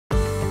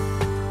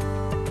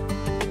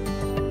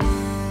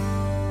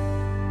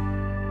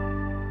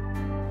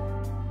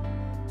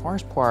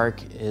Forest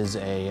Park is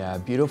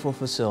a beautiful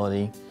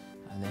facility.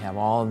 They have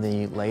all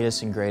the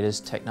latest and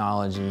greatest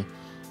technology,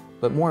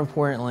 but more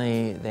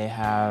importantly, they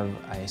have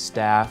a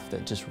staff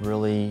that just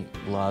really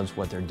loves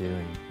what they're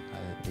doing.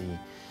 The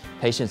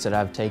patients that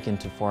I've taken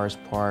to Forest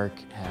Park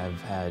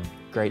have had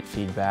great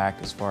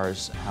feedback as far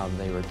as how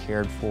they were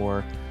cared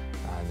for.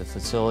 The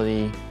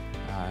facility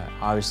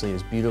obviously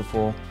is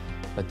beautiful,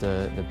 but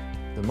the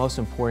most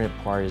important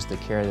part is the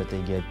care that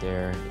they get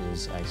there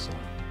is excellent.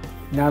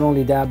 Not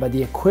only that, but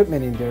the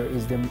equipment in there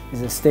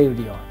is a state of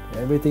the art.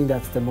 Everything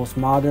that's the most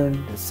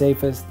modern, the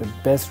safest, the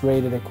best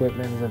rated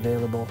equipment is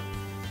available.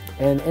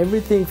 And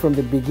everything from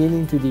the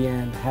beginning to the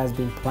end has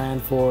been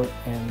planned for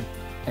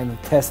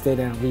and tested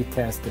and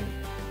retested.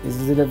 This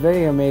is a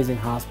very amazing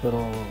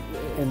hospital,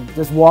 and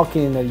just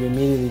walking in there you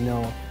immediately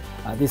know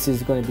this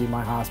is going to be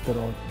my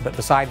hospital. But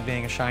besides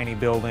being a shiny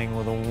building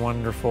with a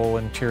wonderful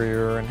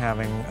interior and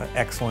having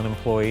excellent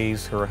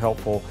employees who are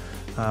helpful,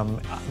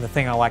 the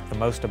thing I like the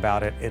most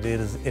about it, it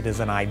is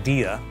an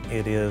idea,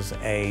 it is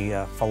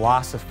a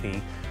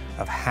philosophy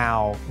of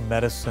how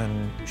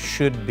medicine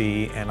should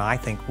be and I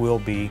think will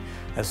be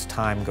as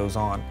time goes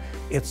on.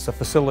 It's a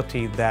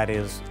facility that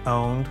is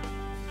owned,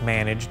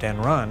 managed, and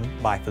run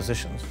by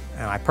physicians.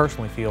 And I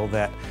personally feel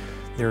that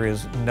there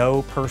is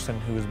no person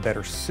who is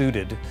better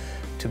suited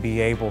to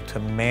be able to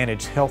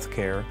manage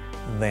healthcare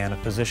than a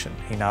physician.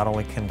 He not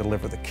only can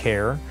deliver the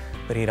care,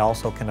 but he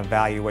also can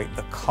evaluate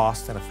the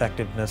cost and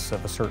effectiveness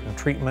of a certain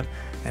treatment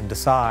and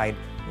decide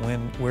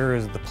where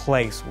is the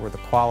place where the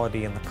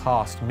quality and the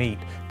cost meet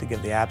to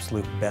give the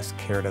absolute best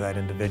care to that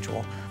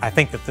individual. I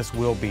think that this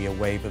will be a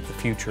wave of the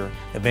future.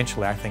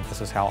 Eventually, I think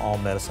this is how all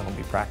medicine will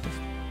be practiced.